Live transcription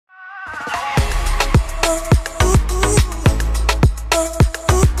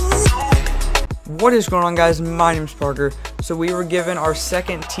What is going on, guys? My name's Parker. So we were given our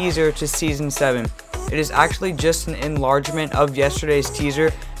second teaser to Season 7. It is actually just an enlargement of yesterday's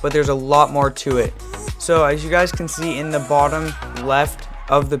teaser, but there's a lot more to it. So as you guys can see in the bottom left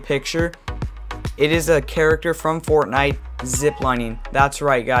of the picture, it is a character from Fortnite, Zip Lining. That's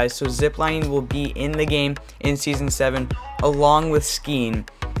right, guys. So Zip Lining will be in the game in Season 7 along with skiing.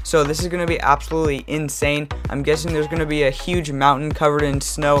 So this is going to be absolutely insane. I'm guessing there's going to be a huge mountain covered in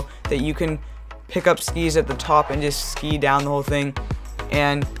snow that you can pick up skis at the top and just ski down the whole thing,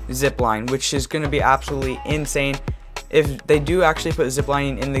 and zip line, which is going to be absolutely insane. If they do actually put zip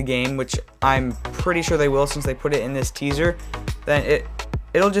lining in the game, which I'm pretty sure they will since they put it in this teaser, then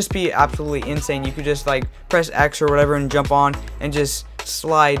it'll just be absolutely insane. You could just like press X or whatever and jump on and just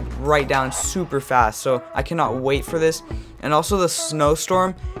slide right down super fast. So I cannot wait for this. And also the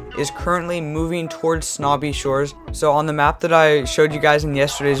snowstorm is currently moving towards Snobby Shores. So on the map that I showed you guys in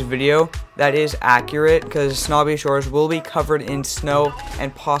yesterday's video, that is accurate because Snobby Shores will be covered in snow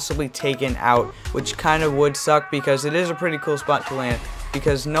and possibly taken out, which kind of would suck because it is a pretty cool spot to land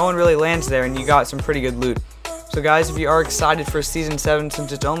because no one really lands there and you got some pretty good loot. So guys, if you are excited for Season 7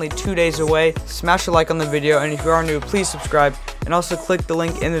 since it's only 2 days away, smash a like on the video, and if you are new, please subscribe, and also click the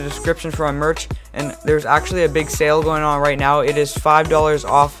link in the description for my merch. And there's actually a big sale going on right now. It is $5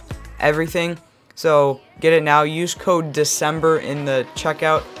 off everything, so get it now. Use code December in the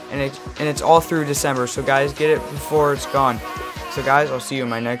checkout, and it's all through December, so guys, get it before it's gone. So guys, I'll see you in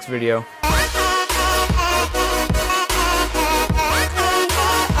my next video.